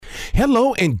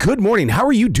Hello and good morning. How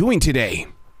are you doing today?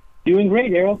 Doing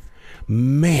great, Errol.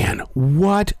 Man,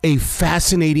 what a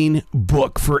fascinating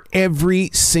book for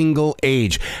every single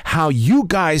age. How you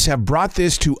guys have brought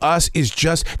this to us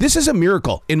this is a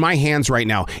miracle in my hands right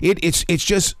now. It's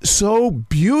just so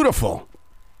beautiful.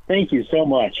 Thank you so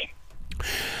much.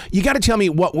 You got to tell me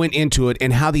what went into it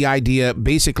and how the idea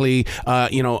basically,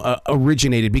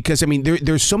 originated. Because, I mean,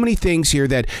 there's so many things here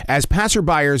that as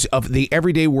passerbyers of the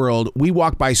everyday world, we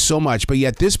walk by so much. But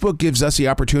yet this book gives us the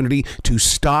opportunity to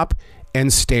stop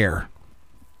and stare.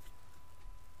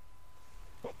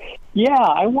 Yeah,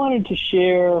 I wanted to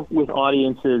share with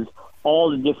audiences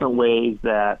all the different ways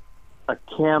that a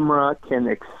camera can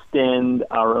extend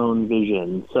our own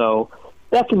vision. So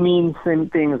that can mean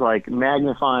things like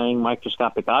magnifying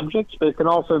microscopic objects, but it can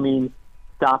also mean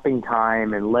stopping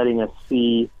time and letting us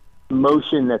see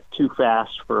motion that's too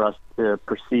fast for us to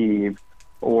perceive,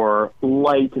 or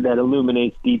light that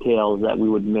illuminates details that we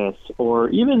would miss, or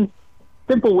even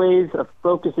simple ways of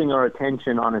focusing our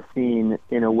attention on a scene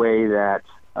in a way that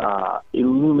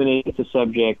illuminates the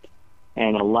subject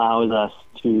and allows us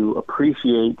to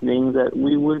appreciate things that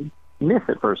we would miss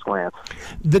at first glance.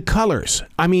 The colors.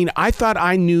 I mean, I thought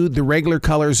I knew the regular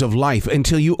colors of life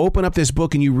until you open up this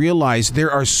book and you realize there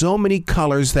are so many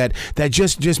colors that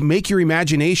just make your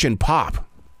imagination pop.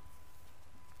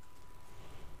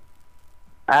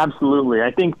 Absolutely. I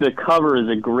think the cover is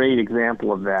a great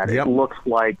example of that. Yep. It looks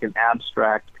like an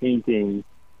abstract painting,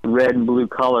 red and blue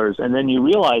colors, and then you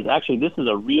realize, actually, this is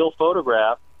a real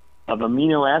photograph of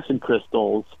amino acid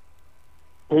crystals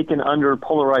taken under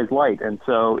polarized light. And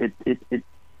so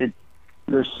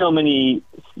there's so many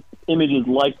images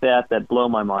like that blow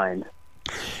my mind.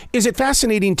 Is it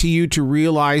fascinating to you to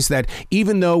realize that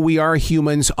even though we are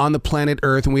humans on the planet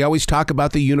Earth, and we always talk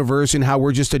about the universe and how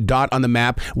we're just a dot on the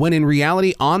map, when in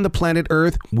reality on the planet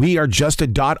Earth, we are just a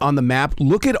dot on the map?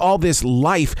 Look at all this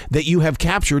life that you have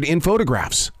captured in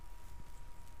photographs.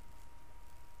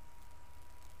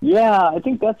 Yeah, I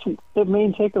think that's the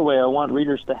main takeaway I want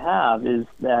readers to have, is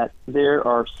that there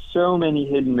are so many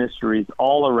hidden mysteries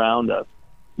all around us.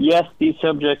 Yes, these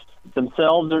subjects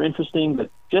themselves are interesting,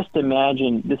 but just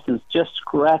imagine this is just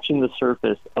scratching the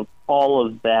surface of all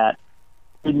of that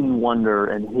hidden wonder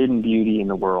and hidden beauty in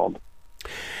the world.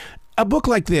 A book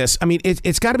like this, I mean,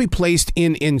 it's got to be placed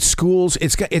in schools.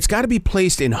 It's got to be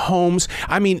placed in homes.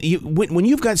 I mean, when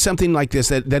you've got something like this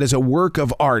that is a work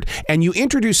of art, and you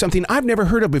introduce something I've never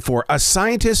heard of before, a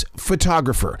scientist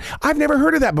photographer. I've never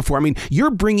heard of that before. I mean,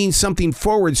 you're bringing something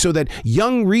forward so that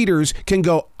young readers can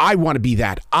go, I want to be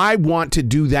that. I want to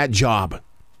do that job.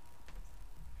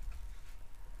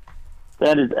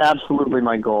 That is absolutely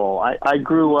my goal. I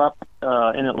grew up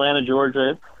in Atlanta,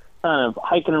 Georgia, kind of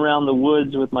hiking around the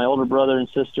woods with my older brother and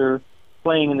sister,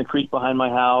 playing in the creek behind my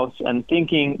house, and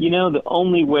thinking, the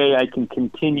only way I can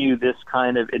continue this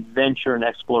kind of adventure and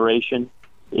exploration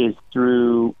is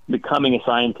through becoming a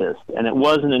scientist. And it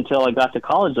wasn't until I got to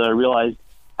college that I realized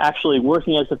actually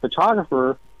working as a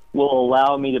photographer will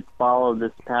allow me to follow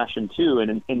this passion too.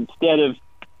 And instead of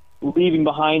leaving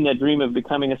behind that dream of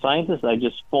becoming a scientist, I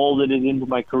just folded it into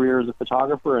my career as a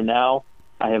photographer, and now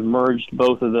I have merged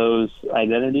both of those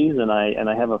identities, and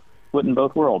I have a foot in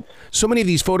both worlds. So many of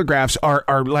these photographs are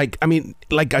like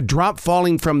a drop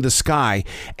falling from the sky,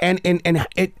 and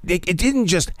it didn't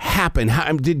just happen.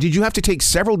 Did you have to take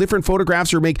several different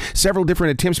photographs or make several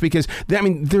different attempts? Because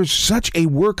there's such a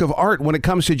work of art when it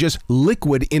comes to just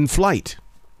liquid in flight.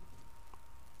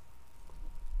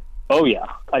 Oh yeah,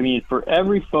 for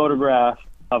every photograph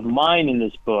of mine in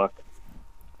this book,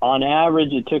 on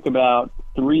average, it took about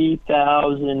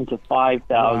 3,000 to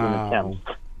 5,000 attempts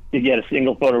to get a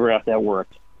single photograph that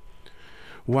worked.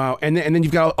 Wow. And then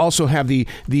you've got to also have the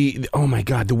oh my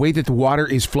God, the way that the water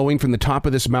is flowing from the top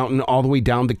of this mountain all the way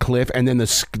down the cliff, and then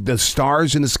the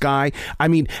stars in the sky. I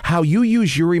mean, how you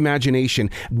use your imagination.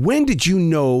 When did you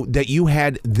know that you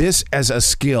had this as a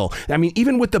skill? I mean,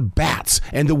 even with the bats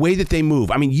and the way that they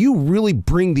move, you really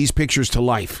bring these pictures to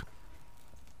life.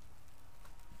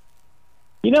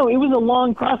 It was a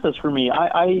long process for me.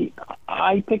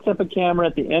 I picked up a camera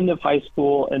at the end of high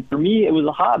school, and for me, it was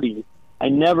a hobby. I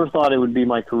never thought it would be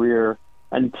my career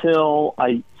until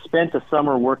I spent a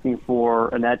summer working for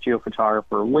a Nat Geo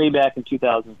photographer way back in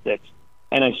 2006,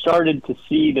 and I started to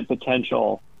see the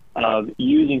potential of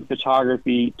using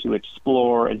photography to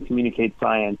explore and communicate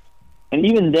science. And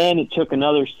even then, it took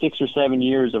another 6 or 7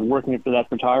 years of working for that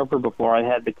photographer before I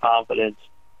had the confidence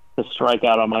to strike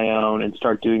out on my own and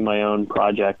start doing my own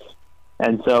projects.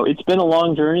 And so it's been a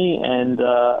long journey, and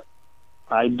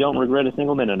I don't regret a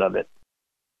single minute of it.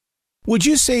 Would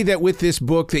you say that with this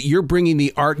book that you're bringing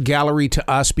the art gallery to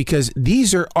us, because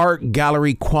these are art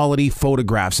gallery quality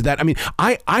photographs that, I mean,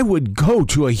 I would go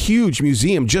to a huge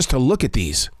museum just to look at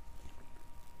these.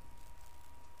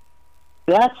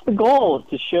 That's the goal, is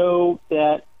to show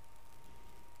that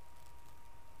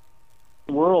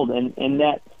world and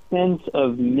that sense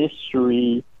of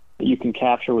mystery that you can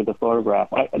capture with a photograph.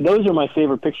 Those are my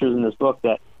favorite pictures in this book,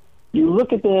 that you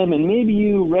look at them and maybe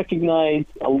you recognize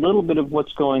a little bit of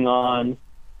what's going on,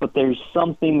 but there's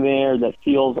something there that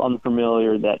feels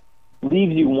unfamiliar that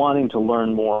leaves you wanting to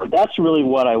learn more. That's really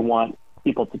what I want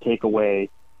people to take away,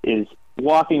 is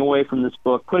walking away from this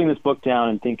book, putting this book down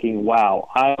and thinking, wow,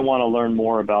 I want to learn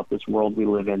more about this world we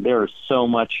live in. There is so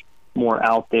much more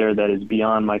out there that is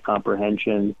beyond my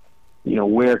comprehension. You know,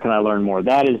 where can I learn more?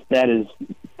 That is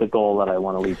the goal that I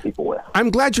want to leave people with. I'm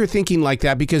glad you're thinking like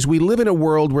that, because we live in a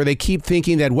world where they keep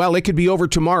thinking that, well, it could be over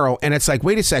tomorrow. And it's like,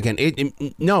 wait a second.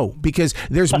 No, because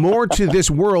there's more to this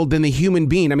world than the human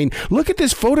being. I mean, look at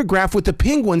this photograph with the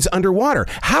penguins underwater.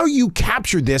 How you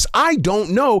captured this, I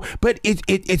don't know, but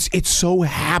it's so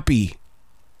happy.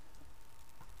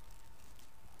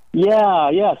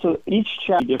 Yeah. So each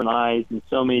chapter, different eyes and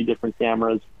so many different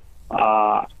cameras,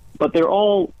 but they're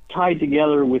all tied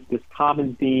together with this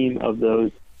common theme of those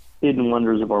hidden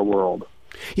wonders of our world.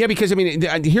 Yeah, because, I mean,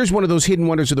 here's one of those hidden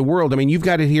wonders of the world. I mean, you've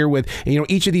got it here with, you know,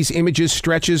 each of these images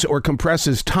stretches or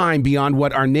compresses time beyond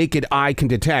what our naked eye can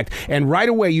detect. And right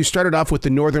away, you started off with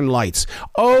the Northern Lights.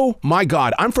 Oh, my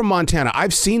God. I'm from Montana.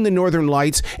 I've seen the Northern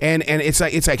Lights, and it's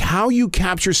like how you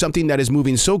capture something that is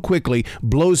moving so quickly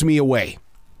blows me away.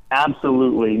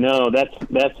 Absolutely. No,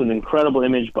 that's an incredible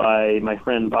image by my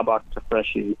friend Babak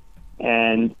Tafreshi.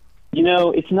 And, you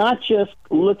know, it's not just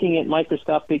looking at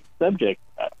microscopic subjects.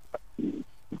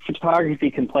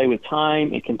 Photography can play with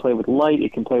time, it can play with light,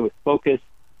 it can play with focus,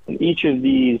 and each of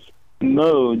these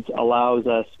modes allows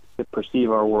us to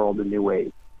perceive our world in new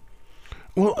ways.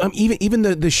 Well, even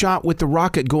the shot with the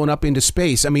rocket going up into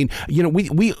space. I mean, you know,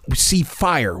 we see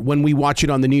fire when we watch it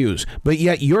on the news, but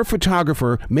yet your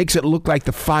photographer makes it look like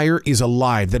the fire is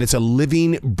alive, that it's a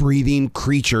living, breathing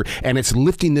creature, and it's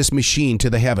lifting this machine to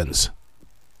the heavens.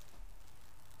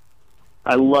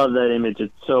 I love that image.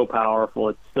 It's so powerful.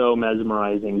 It's so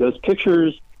mesmerizing. Those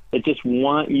pictures that just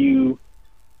want you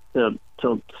to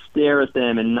stare at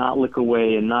them and not look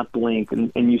away and not blink,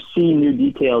 and you see new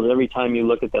details every time you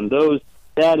look at them.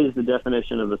 That is the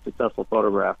definition of a successful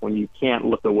photograph, when you can't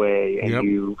look away and Yep.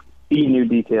 you see new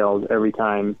details every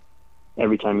time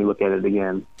you look at it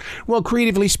again. Well,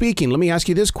 creatively speaking, let me ask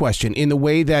you this question. In the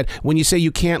way that when you say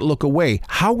you can't look away,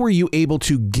 how were you able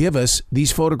to give us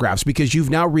these photographs? Because you've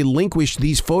now relinquished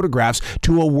these photographs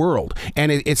to a world.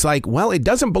 And it's like, well, it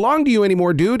doesn't belong to you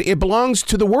anymore, dude. It belongs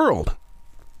to the world.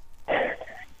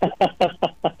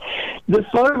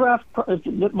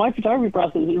 My photography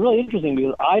process is really interesting,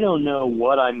 because I don't know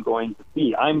what I'm going to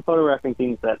see. I'm photographing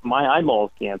things that my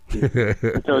eyeballs can't see.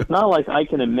 So it's not like I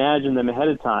can imagine them ahead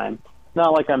of time. It's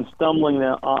not like I'm stumbling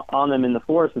on them in the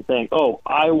forest and saying, oh,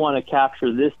 I want to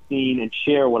capture this scene and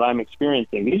share what I'm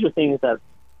experiencing. These are things that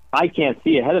I can't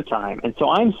see ahead of time. And so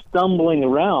I'm stumbling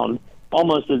around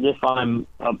almost as if I'm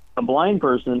a blind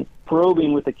person,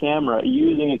 probing with a camera,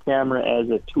 using a camera as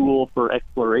a tool for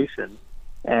exploration,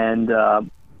 and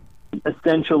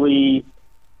essentially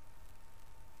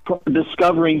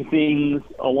discovering things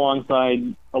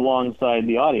alongside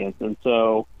the audience. And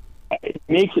so it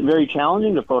makes it very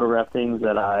challenging to photograph things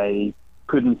that I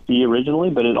couldn't see originally,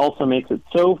 but it also makes it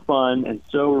so fun and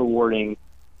so rewarding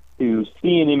to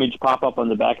see an image pop up on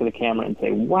the back of the camera and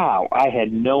say, wow, I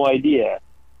had no idea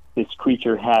this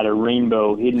creature had a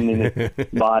rainbow hidden in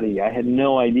its body. I had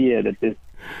no idea that this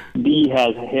bee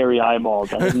has hairy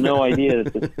eyeballs. I had no idea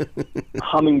that this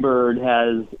hummingbird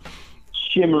has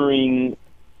shimmering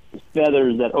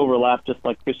feathers that overlap just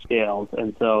like fish scales.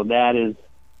 And so that is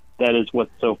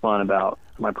what's so fun about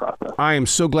my process. I am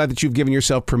so glad that you've given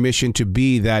yourself permission to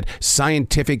be that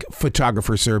scientific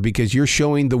photographer, sir, because you're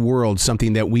showing the world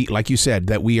something that we, like you said,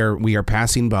 that we are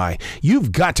passing by.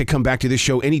 You've got to come back to this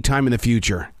show anytime in the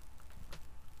future.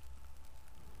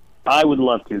 I would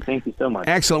love to. Thank you so much.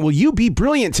 Excellent. Well, you be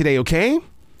brilliant today, okay?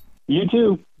 You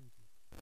too.